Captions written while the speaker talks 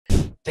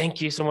Thank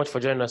you so much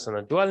for joining us on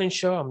the Dwellynn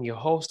Show. I'm your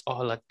host,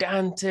 Ola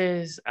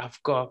Dantes. I've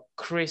got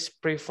Chris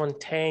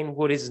Prefontaine,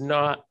 who is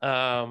not,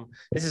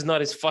 this is not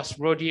his first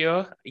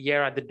rodeo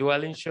here at the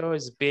Dwellynn Show.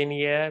 He's been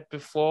here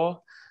before.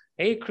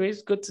 Hey,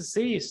 Chris, good to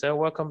see you, sir.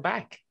 Welcome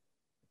back.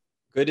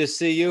 Good to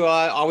see you.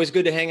 Always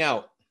good to hang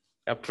out.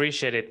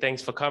 Appreciate it.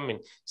 Thanks for coming.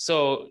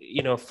 So,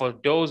 for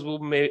those who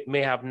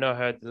may have not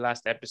heard the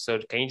last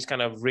episode, can you just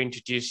kind of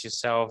reintroduce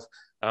yourself?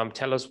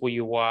 Tell us who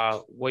you are,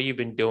 what you've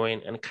been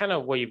doing, and kind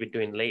of what you've been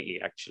doing lately,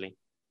 actually.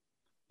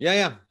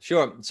 Yeah,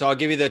 sure. So I'll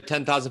give you the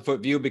 10,000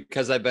 foot view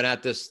because I've been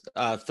at this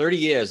 30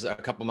 years a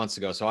couple months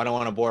ago. So I don't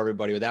want to bore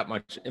everybody with that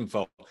much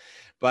info.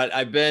 But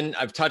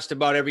I've touched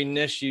about every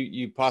niche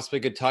you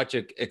possibly could touch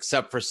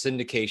except for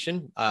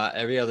syndication.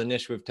 Every other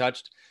niche we've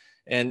touched.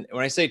 And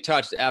when I say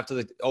touched, after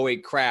the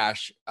 '08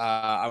 crash,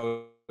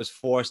 I was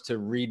forced to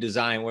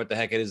redesign what the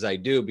heck it is I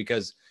do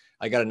because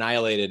I got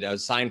annihilated. I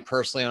was signed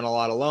personally on a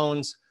lot of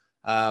loans.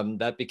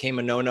 That became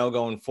a no-no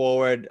going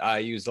forward. I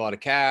used a lot of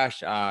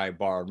cash. I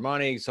borrowed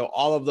money. So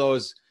all of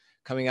those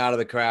coming out of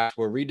the crash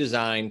were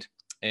redesigned.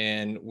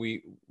 And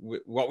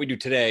what we do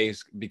today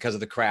is because of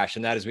the crash.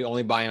 And that is we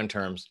only buy on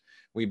terms.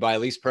 We buy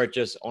lease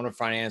purchase, owner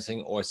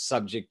financing, or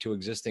subject to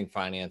existing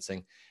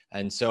financing.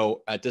 And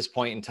so at this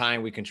point in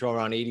time, we control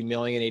around $80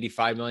 million,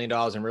 $85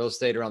 million in real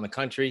estate around the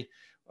country,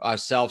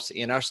 ourselves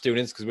and our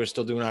students, because we're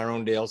still doing our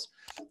own deals.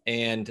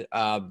 And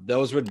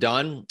those were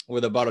done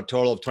with about a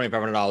total of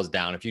 $2,500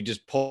 down if you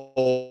just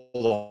pull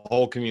the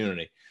whole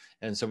community.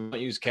 And so we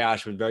don't use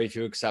cash with very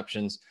few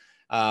exceptions.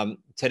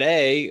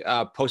 Today,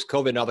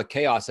 post-COVID and all the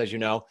chaos, as you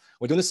know,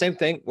 we're doing the same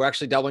thing. We're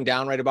actually doubling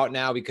down right about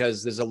now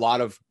because there's a lot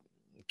of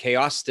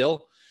chaos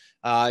still.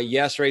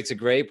 Yes, rates are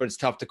great, but it's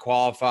tough to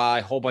qualify.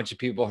 A whole bunch of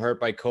people hurt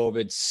by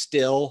COVID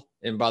still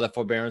and by the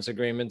forbearance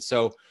agreement.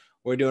 So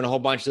we're doing a whole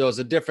bunch of those.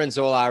 The difference,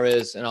 Olar,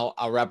 is, and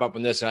I'll wrap up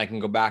on this and I can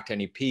go back to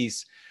any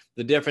piece.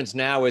 The difference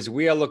now is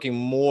we are looking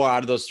more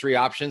out of those three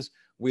options.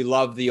 We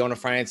love the owner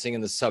financing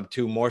and the sub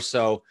two more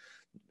so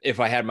if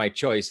I had my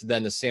choice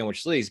than the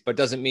sandwich lease, but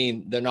doesn't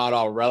mean they're not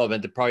all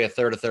relevant. They're probably a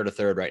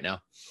third right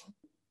now.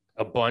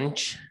 A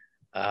bunch.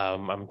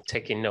 I'm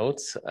taking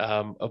notes,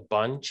 a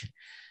bunch.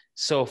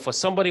 So for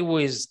somebody who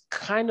is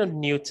kind of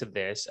new to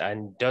this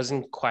and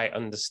doesn't quite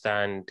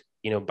understand,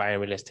 buying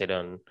real estate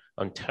on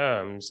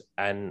terms,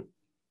 and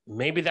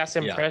maybe that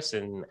same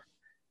person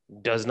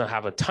does not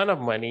have a ton of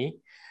money,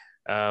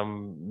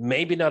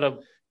 maybe not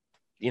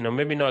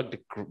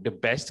the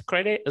best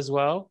credit as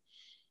well.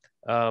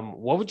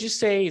 What would you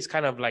say is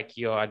kind of like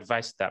your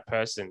advice to that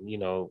person,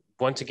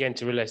 want to get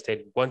into real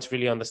estate, want to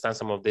really understand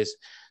some of this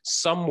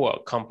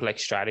somewhat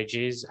complex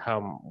strategies?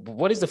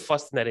 What is the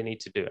first thing that they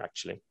need to do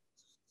actually?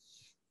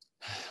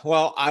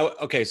 Well,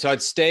 so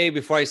I'd stay,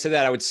 before I say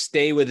that, I would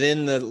stay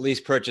within the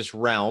lease purchase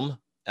realm.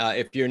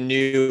 If you're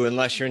new,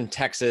 unless you're in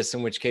Texas,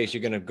 in which case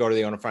you're going to go to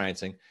the owner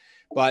financing.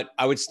 But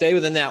I would stay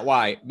within that.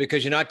 Why?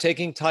 Because you're not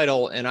taking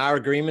title and our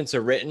agreements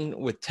are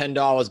written with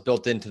 $10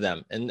 built into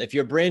them. And if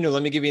you're brand new,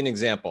 let me give you an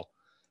example.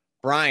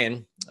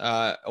 Brian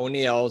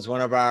O'Neill is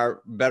one of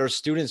our better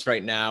students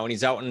right now, and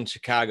he's out in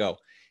Chicago.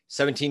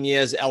 17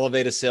 years,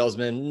 elevator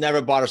salesman,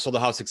 never bought or sold a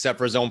house except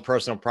for his own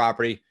personal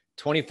property.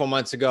 24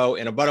 months ago,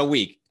 in about a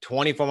week,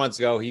 24 months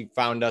ago, he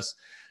found us.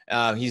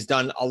 He's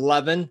done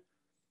 11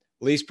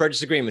 lease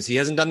purchase agreements. He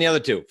hasn't done the other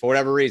two for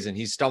whatever reason.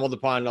 He stumbled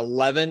upon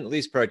 11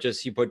 lease purchase.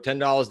 He put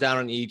 $10 down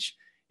on each,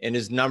 and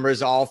his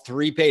numbers all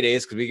 3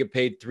 paydays, because we get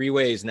paid 3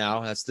 ways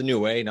now. That's the new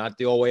way, not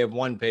the old way of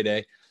 1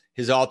 payday.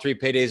 His all 3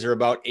 paydays are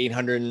about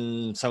 800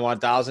 and some odd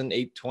thousand,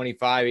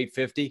 825,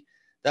 850.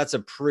 That's a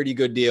pretty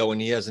good deal when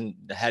he hasn't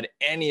had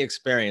any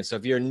experience. So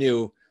if you're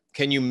new,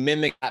 can you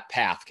mimic that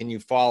path? Can you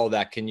follow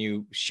that? Can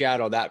you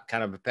shadow that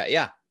kind of a path?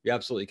 Yeah, you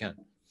absolutely can.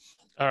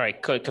 All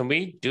right, can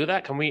we do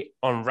that? Can we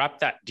unwrap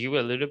that deal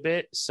a little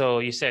bit? So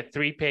you said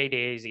 3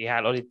 paydays, you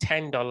had only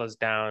 $10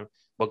 down,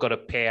 but got a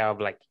payout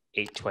of like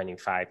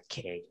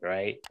 825K,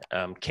 right?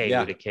 K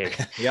with a K.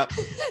 Yep.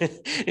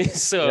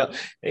 So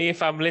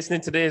if I'm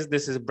listening to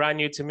this is brand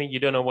new to me. You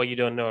don't know what you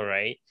don't know,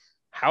 right?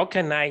 How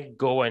can I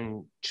go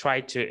and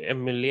try to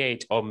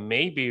emulate or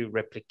maybe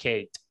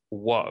replicate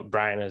what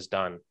Brian has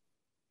done?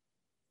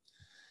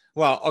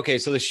 Well, okay.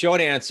 So the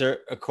short answer,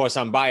 of course,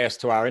 I'm biased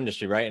to our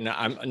industry, right? And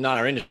I'm not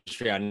our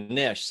industry, our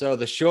niche. So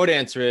the short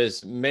answer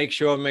is make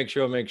sure,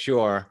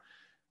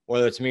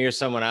 whether it's me or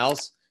someone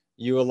else,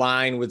 you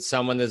align with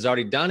someone that's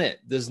already done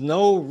it. There's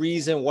no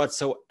reason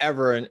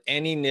whatsoever in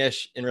any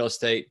niche in real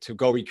estate to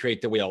go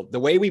recreate the wheel. The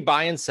way we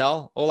buy and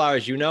sell, Ola,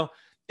 as you know,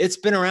 it's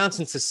been around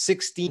since the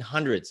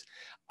 1600s.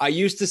 I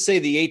used to say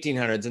the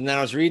 1800s, and then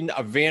I was reading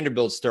a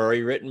Vanderbilt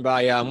story written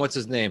by, what's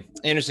his name?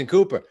 Anderson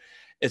Cooper.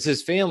 It's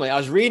his family. I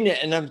was reading it,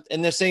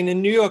 and they're saying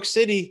in New York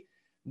City,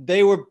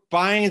 they were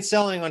buying and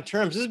selling on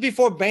terms. This is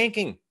before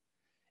banking.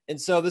 And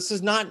so this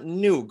is not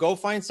new. Go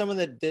find someone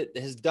that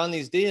has done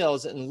these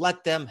deals and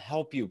let them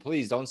help you.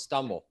 Please don't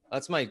stumble.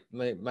 That's my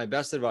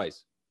best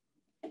advice.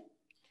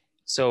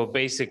 So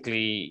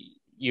basically,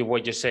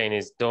 what you're saying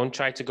is don't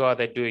try to go out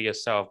there, do it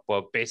yourself,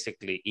 but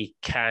basically it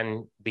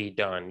can be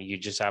done. You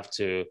just have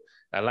to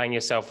align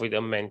yourself with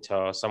a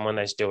mentor, someone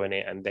that's doing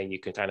it, and then you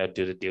can kind of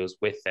do the deals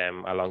with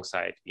them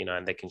alongside,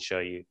 and they can show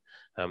you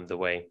the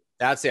way.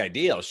 That's the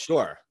ideal,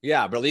 sure.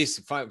 Yeah, but at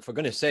least for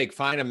goodness sake,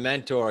 find a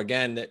mentor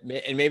again,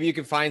 and maybe you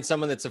can find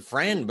someone that's a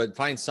friend, but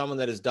find someone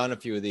that has done a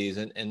few of these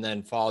and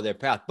then follow their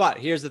path. But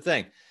here's the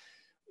thing.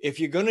 If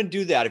you're going to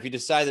do that, if you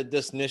decide that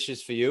this niche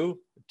is for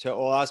you, to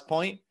Ola's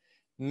point,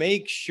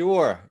 make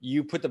sure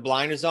you put the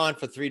blinders on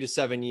for 3 to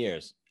 7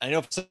 years. I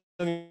know some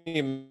of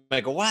you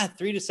might go, what,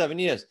 3 to 7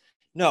 years?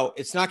 No,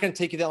 it's not going to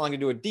take you that long to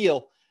do a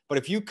deal. But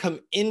if you come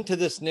into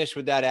this niche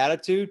with that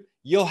attitude,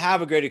 you'll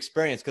have a great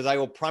experience, because I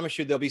will promise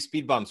you there'll be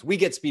speed bumps. We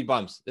get speed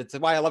bumps. That's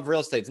why I love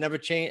real estate. It's never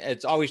change.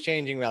 It's always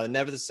changing, rather,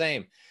 never the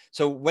same.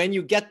 So when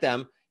you get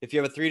them, if you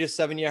have a 3 to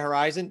 7 year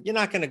horizon, you're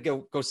not going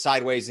to go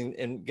sideways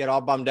and get all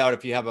bummed out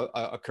if you have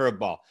a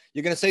curveball.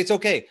 You're going to say, it's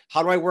okay.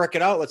 How do I work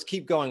it out? Let's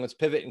keep going. Let's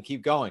pivot and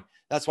keep going.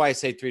 That's why I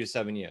say 3 to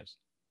 7 years.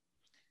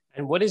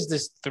 And what is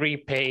this 3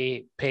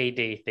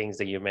 payday things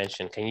that you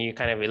mentioned? Can you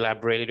kind of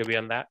elaborate a little bit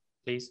on that,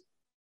 please?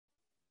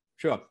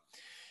 Sure.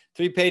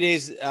 3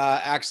 paydays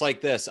acts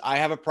like this. I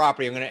have a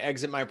property. I'm going to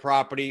exit my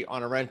property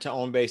on a rent to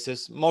own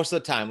basis. Most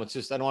of the time, I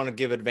don't want to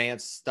give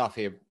advanced stuff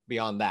here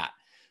beyond that,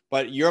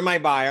 but you're my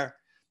buyer.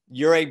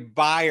 You're a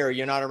buyer.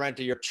 You're not a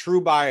renter. You're a true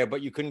buyer,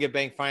 but you couldn't get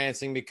bank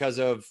financing because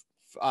of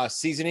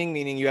seasoning,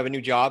 meaning you have a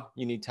new job,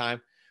 you need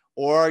time,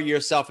 or you're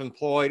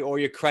self-employed, or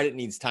your credit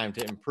needs time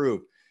to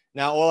improve.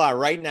 Now, Ola,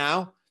 right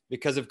now,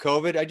 because of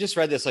COVID, I just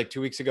read this like 2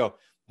 weeks ago.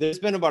 There's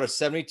been about a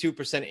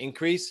 72%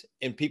 increase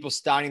in people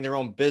starting their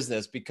own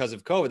business because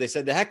of COVID. They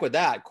said, the heck with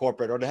that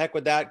corporate, or the heck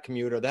with that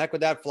commute, or the heck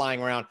with that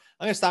flying around.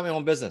 I'm going to start my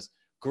own business.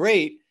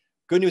 Great.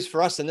 Good news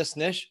for us in this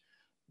niche.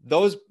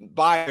 Those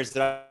buyers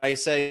that I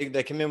say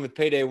they come in with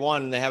payday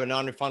one and they have a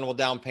non-refundable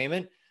down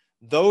payment,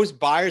 those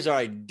buyers are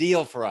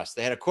ideal for us.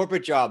 They had a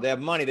corporate job. They have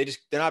money.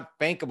 They're not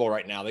bankable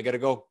right now. They got to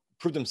go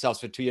prove themselves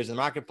for 2 years in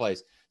the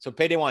marketplace. So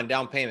payday one,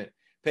 down payment.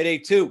 Payday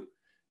two,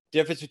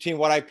 difference between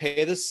what I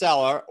pay the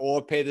seller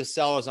or pay the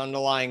seller's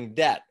underlying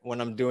debt when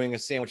I'm doing a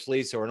sandwich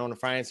lease or an owner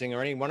financing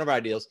or any one of our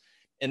deals.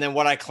 And then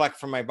what I collect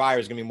from my buyer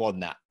is going to be more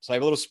than that. So I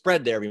have a little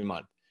spread there every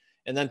month.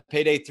 And then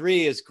payday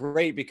three is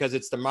great because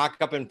it's the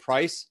markup in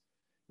price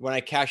when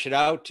I cash it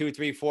out 2,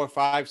 3, 4,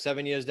 5,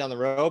 7 years down the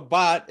road.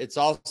 But it's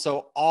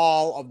also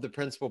all of the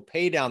principal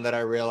pay down that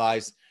I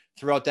realized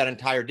throughout that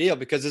entire deal,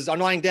 because there's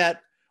underlying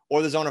debt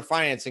or there's owner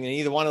financing, and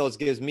either one of those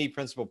gives me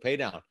principal pay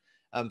down.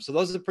 So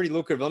those are pretty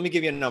lucrative. Let me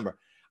give you a number.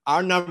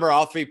 Our number,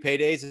 all 3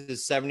 paydays,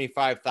 is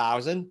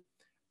 75,000.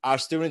 Our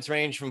students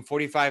range from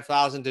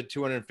 45,000 to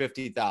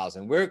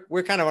 250,000.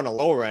 We're kind of on the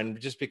lower end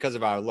just because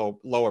of our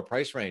lower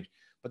price range.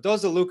 But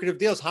those are lucrative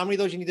deals. How many of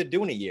those you need to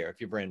do in a year if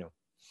you're brand new?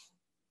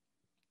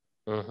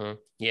 Mm-hmm.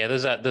 Yeah,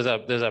 those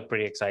are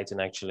pretty exciting,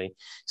 actually.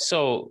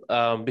 So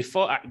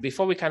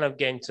before we kind of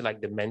get into like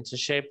the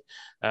mentorship,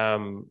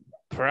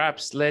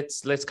 perhaps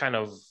let's kind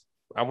of,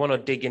 I want to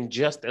dig in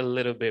just a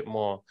little bit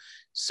more.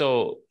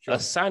 So sure. a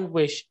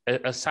sandwich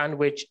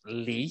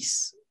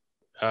lease,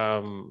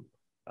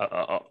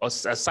 a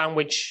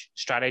sandwich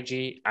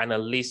strategy and a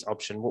lease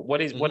option.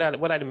 What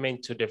are the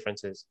main 2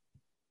 differences?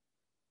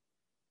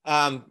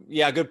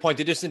 Yeah, good point.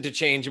 They're just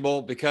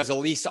interchangeable because a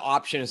lease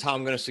option is how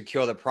I'm going to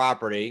secure the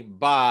property.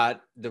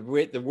 But the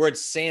word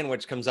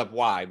sandwich comes up.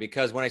 Why?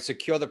 Because when I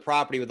secure the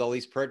property with a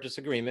lease purchase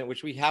agreement,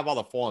 which we have all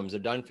the forms,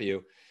 they're done for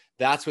you,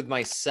 that's with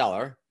my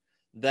seller.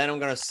 Then I'm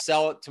going to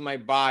sell it to my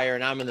buyer,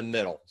 and I'm in the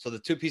middle. So the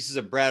 2 pieces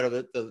of bread are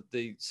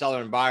the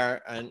seller and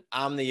buyer, and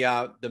I'm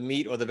the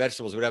meat or the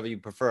vegetables, whatever you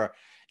prefer,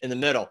 in the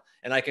middle.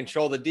 And I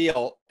control the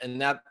deal.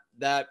 And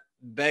that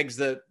begs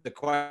the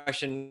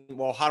question,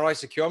 well, how do I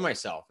secure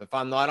myself? If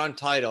I'm not on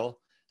title,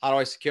 how do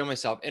I secure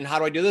myself? And how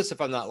do I do this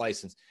if I'm not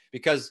licensed?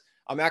 Because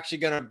I'm actually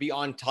going to be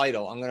on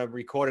title. I'm going to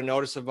record a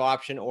notice of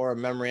option or a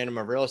memorandum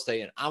of real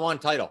estate, and I'm on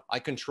title. I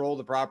control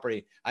the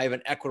property. I have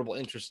an equitable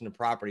interest in the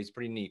property. It's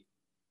pretty neat.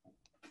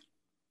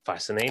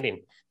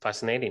 Fascinating.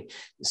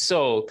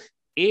 So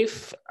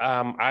if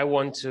I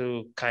want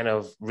to kind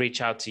of reach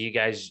out to you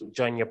guys,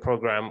 join your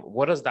program,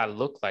 what does that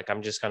look like?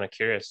 I'm just kind of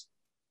curious.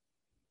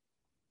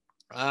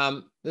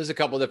 There's a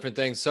couple of different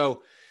things.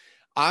 So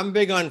I'm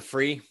big on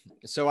free.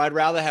 So I'd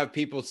rather have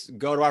people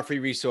go to our free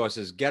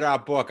resources, get our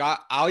book.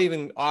 I'll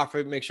even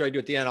offer, make sure I do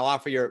at the end, I'll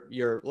offer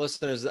your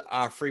listeners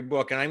our free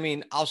book. And I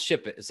mean, I'll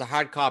ship it. It's a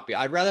hard copy.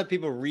 I'd rather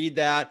people read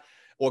that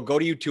or go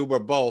to YouTube or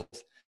both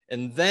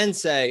and then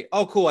say,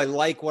 oh, cool, I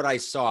like what I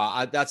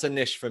saw. That's a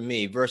niche for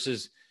me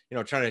versus,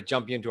 trying to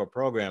jump you into a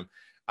program.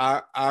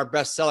 Our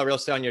bestseller, Real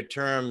Estate on Your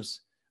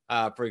Terms,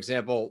 for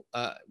example,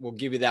 we'll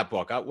give you that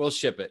book. We'll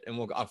ship it,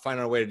 and I'll find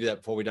out a way to do that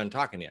before we're done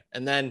talking to you.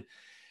 And then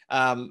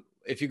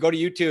if you go to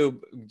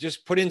YouTube,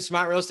 just put in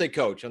Smart Real Estate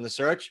Coach on the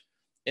search,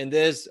 and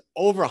there's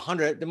over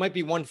 100, there might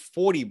be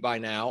 140 by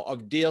now,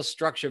 of deal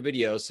structure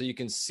videos. So you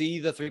can see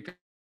the 3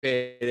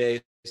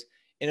 paydays,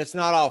 and it's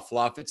not all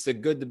fluff. It's the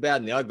good, the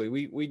bad, and the ugly.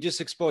 We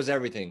just expose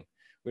everything.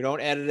 We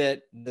don't edit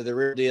it, the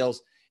real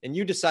deals, and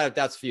you decide if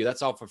that's for you.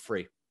 That's all for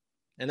free.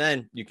 And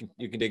then you can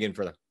dig in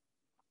further.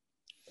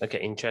 Okay,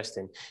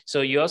 interesting.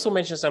 So you also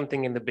mentioned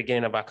something in the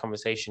beginning of our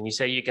conversation. You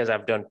said you guys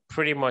have done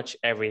pretty much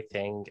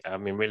everything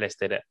in real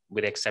estate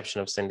with the exception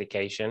of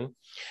syndication.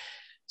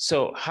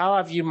 So how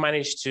have you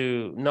managed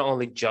to not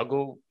only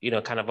juggle,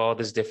 kind of all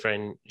these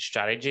different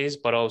strategies,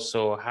 but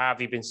also how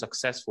have you been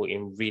successful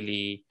in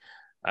really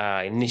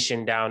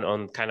niching down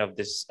on kind of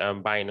this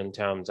buying on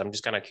terms? I'm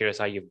just kind of curious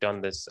how you've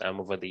done this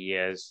over the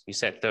years. You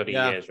said 30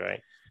 Yeah. years,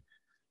 right?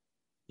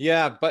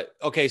 Yeah, but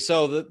okay.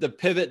 So the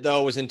pivot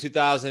though was in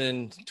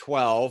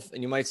 2012,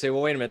 and you might say,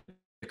 well, wait a minute,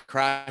 the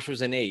crash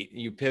was in 8.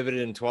 You pivoted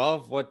in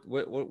 12. What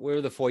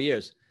were the 4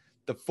 years?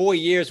 The 4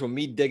 years were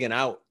me digging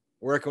out,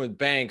 working with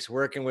banks,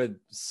 working with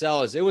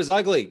sellers. It was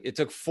ugly. It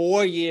took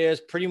 4 years,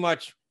 pretty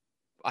much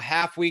a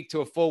half week to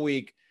a full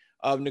week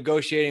of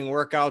negotiating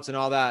workouts and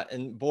all that.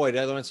 And boy,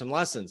 did I learn some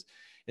lessons.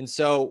 And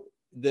so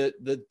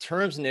the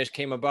terms niche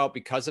came about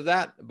because of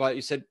that. But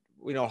you said,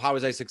 how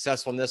was I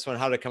successful in this one?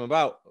 How did it come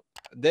about?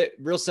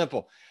 Real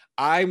simple.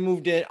 I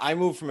moved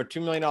from a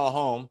 $2 million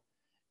home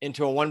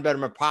into a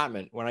 1-bedroom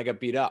apartment when I got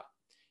beat up.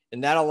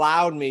 And that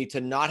allowed me to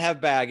not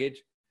have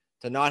baggage,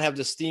 to not have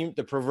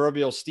the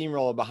proverbial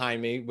steamroller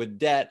behind me with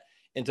debt,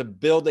 and to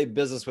build a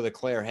business with a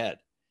clear head.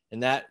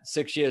 And that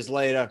 6 years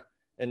later,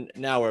 and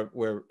now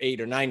we're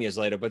 8 or 9 years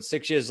later, but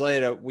 6 years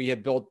later, we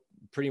had built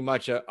pretty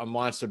much a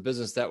monster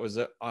business that was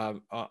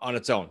on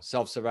its own,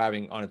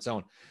 self-surviving on its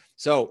own.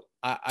 So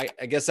I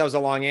guess that was a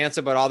long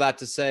answer, but all that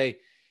to say,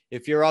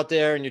 if you're out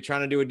there and you're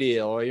trying to do a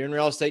deal, or you're in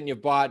real estate and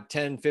you've bought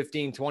 10,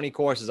 15, 20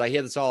 courses, I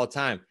hear this all the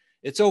time.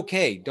 It's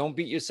okay. Don't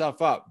beat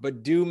yourself up,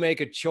 but do make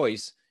a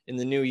choice in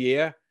the new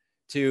year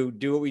to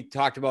do what we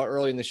talked about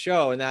early in the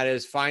show. And that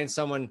is find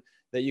someone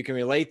that you can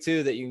relate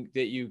to,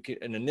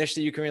 an niche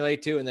that you can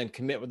relate to, and then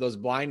commit with those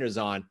blinders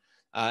on.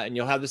 And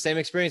you'll have the same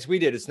experience we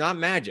did. It's not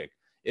magic.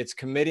 It's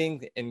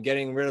committing and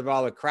getting rid of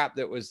all the crap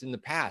that was in the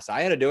past.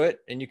 I had to do it,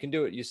 and you can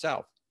do it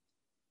yourself.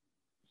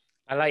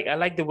 I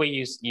like the way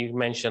you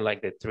mentioned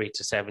like the 3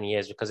 to 7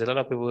 years, because a lot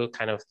of people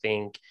kind of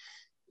think,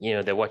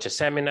 they watch a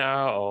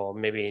seminar, or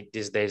maybe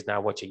these days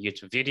now watch a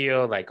YouTube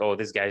video, like, oh,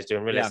 this guy's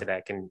doing real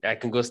estate. I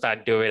can go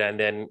start doing it, and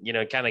then,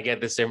 kind of get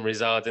the same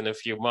result in a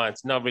few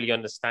months, not really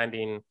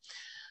understanding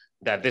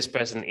that this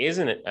person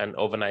isn't an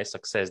overnight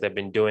success. They've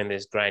been doing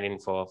this grinding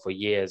for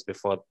years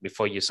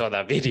before you saw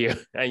that video,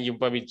 and you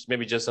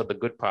maybe just saw the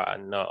good part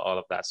and not all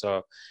of that.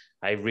 So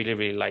I really,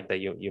 really like that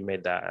you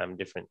made that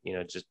different,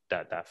 just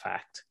that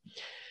fact.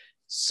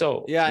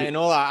 So yeah, and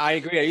Ola, I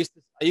agree.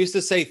 I used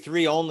to say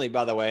 3 only,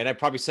 by the way, and I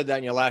probably said that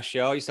in your last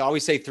show. I used to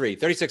always say 3,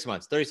 36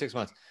 months.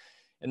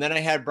 And then I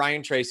had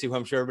Brian Tracy, who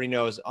I'm sure everybody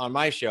knows, on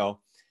my show,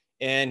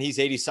 and he's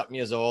 80 something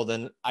years old.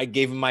 And I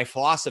gave him my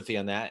philosophy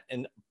on that.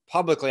 And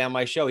publicly on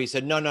my show, he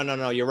said,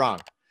 no, you're wrong.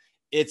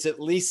 It's at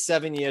least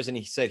 7 years. And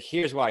he said,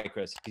 here's why,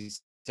 Chris. He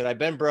said, I've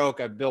been broke.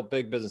 I've built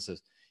big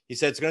businesses. He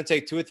said, it's going to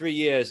take 2 or 3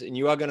 years and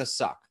you are going to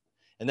suck.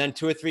 And then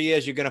 2 or 3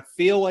 years, you're going to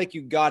feel like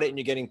you got it and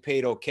you're getting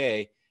paid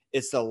okay.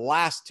 It's the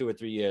last 2 or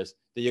 3 years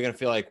that you're going to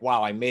feel like,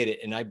 wow, I made it.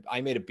 And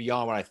I made it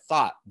beyond what I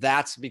thought.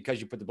 That's because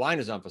you put the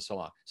blinders on for so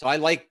long. So I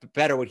like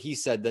better what he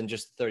said than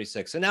just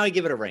 36. So now I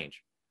give it a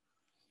range.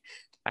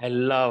 I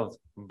love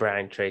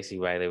Brian Tracy,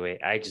 by the way.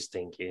 I just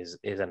think is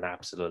an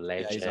absolute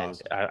legend. Yeah,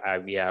 he's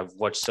awesome. I've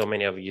watched so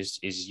many of his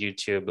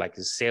YouTube, like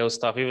his sales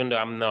stuff, even though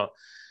I'm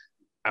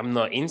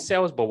not in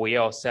sales, but we're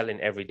all selling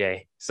every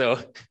day. So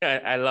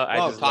I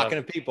love talking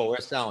to people, we're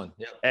selling.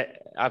 Yeah,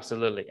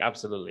 absolutely.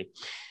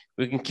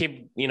 We can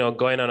keep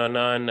going on and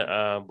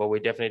on, but we're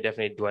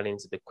definitely dwelling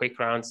into the quick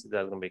rounds.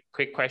 There's gonna be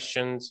quick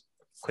questions,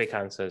 quick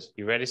answers.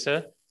 You ready,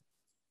 sir?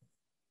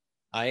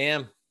 I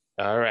am.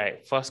 All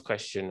right. First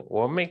question: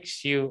 what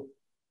makes you,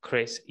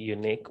 Chris,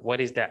 unique? What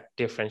is that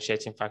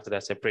differentiating factor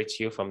that separates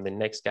you from the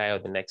next guy or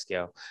the next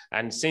girl?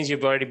 And since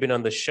you've already been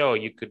on the show,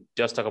 you could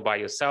just talk about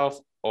yourself,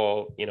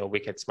 or we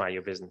can smile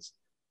your business.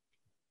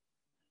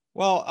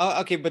 Well,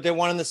 okay, but they're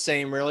one and the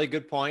same. Really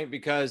good point,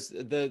 because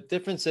the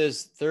difference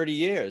is 30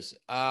 years,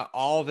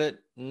 all of it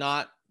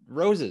not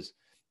roses.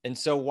 And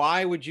so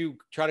why would you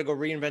try to go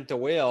reinvent the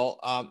wheel?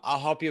 I'll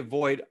help you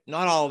avoid,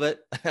 not all of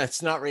it.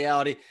 It's not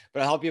reality,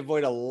 but I'll help you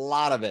avoid a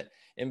lot of it.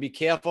 And be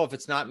careful if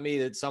it's not me,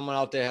 that someone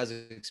out there has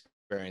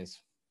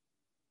experience.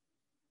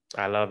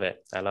 I love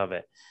it.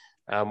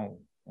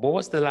 What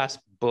was the last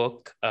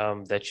book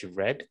that you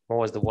read? What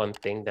was the one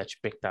thing that you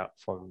picked out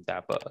from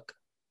that book?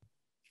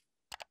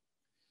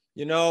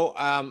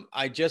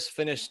 I just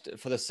finished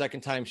for the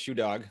second time Shoe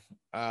Dog.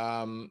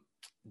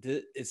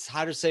 It's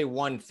hard to say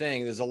one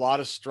thing. There's a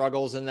lot of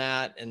struggles in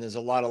that, and there's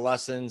a lot of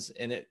lessons,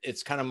 and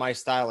it's kind of my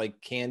style,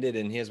 like candid,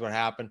 and here's what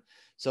happened.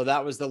 So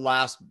that was the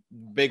last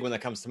big one that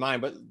comes to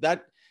mind, but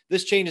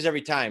this changes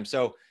every time.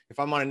 So if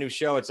I'm on a new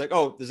show, it's like,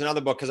 oh, there's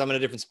another book because I'm in a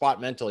different spot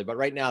mentally. But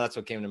right now, that's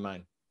what came to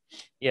mind.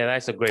 Yeah,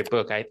 that's a great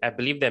book. I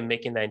believe they're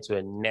making that into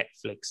a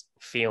Netflix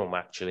film,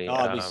 actually.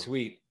 Oh, it'd be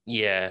sweet.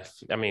 Yeah,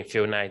 I mean,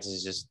 Phil Knight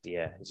is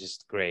it's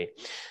just great.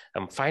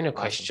 Final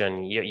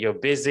question: you're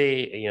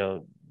busy,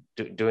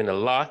 doing a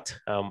lot.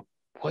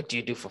 What do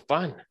you do for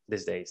fun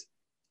these days?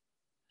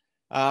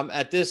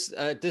 At this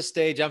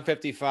stage, I'm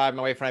 55.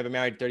 My wife and I have been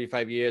married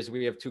 35 years.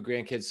 We have 2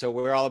 grandkids. So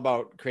we're all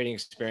about creating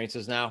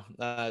experiences now.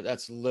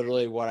 That's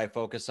literally what I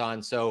focus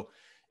on. So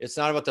it's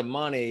not about the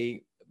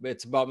money.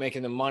 It's about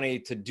making the money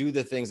to do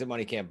the things that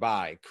money can't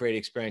buy, create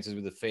experiences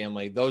with the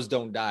family. Those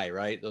don't die,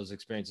 right? Those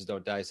experiences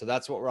don't die. So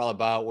that's what we're all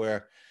about,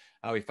 where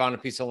we found a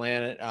piece of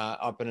land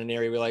up in an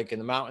area we like in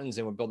the mountains,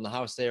 and we're building a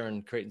house there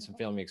and creating some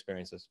family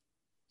experiences.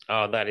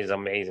 Oh, that is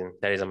amazing.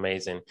 That is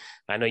amazing.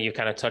 I know you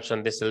kind of touched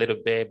on this a little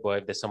bit, but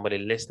if there's somebody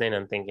listening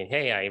and thinking,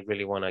 hey, I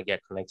really want to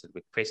get connected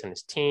with Chris and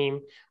his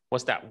team,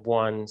 what's that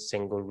one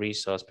single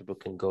resource people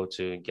can go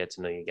to get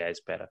to know you guys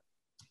better?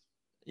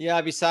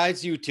 Yeah,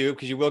 besides YouTube,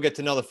 because you will get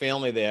to know the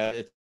family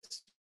there.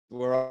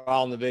 We're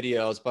all in the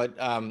videos, but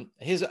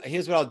here's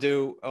what I'll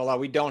do. Although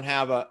we don't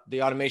have the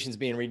automations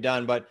being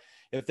redone, but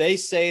if they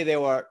say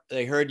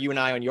they heard you and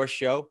I on your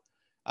show,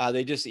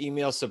 they just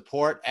email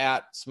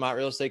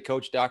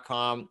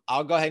support@smartrealestatecoach.com.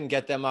 I'll go ahead and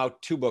get them out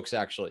 2 books,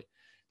 actually.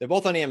 They're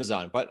both on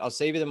Amazon, but I'll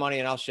save you the money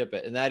and I'll ship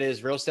it. And that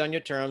is Real Estate on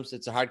Your Terms.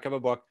 It's a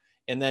hardcover book.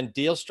 And then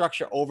Deal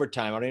Structure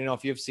Overtime. I don't even know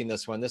if you've seen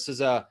this one. This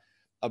is a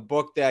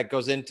book that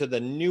goes into the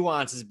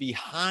nuances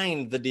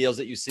behind the deals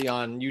that you see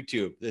on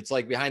YouTube. It's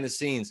like behind the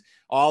scenes,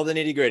 all the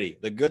nitty gritty,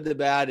 the good, the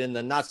bad, and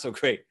the not so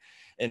great.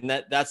 And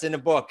that's in a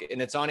book,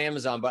 and it's on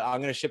Amazon, but I'm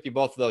going to ship you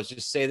both of those.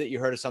 Just say that you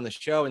heard us on the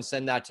show and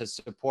send that to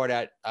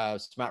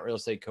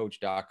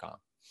support@smartrealestatecoach.com.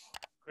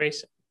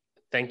 Grace,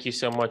 thank you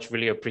so much.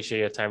 Really appreciate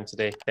your time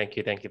today. Thank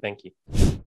you.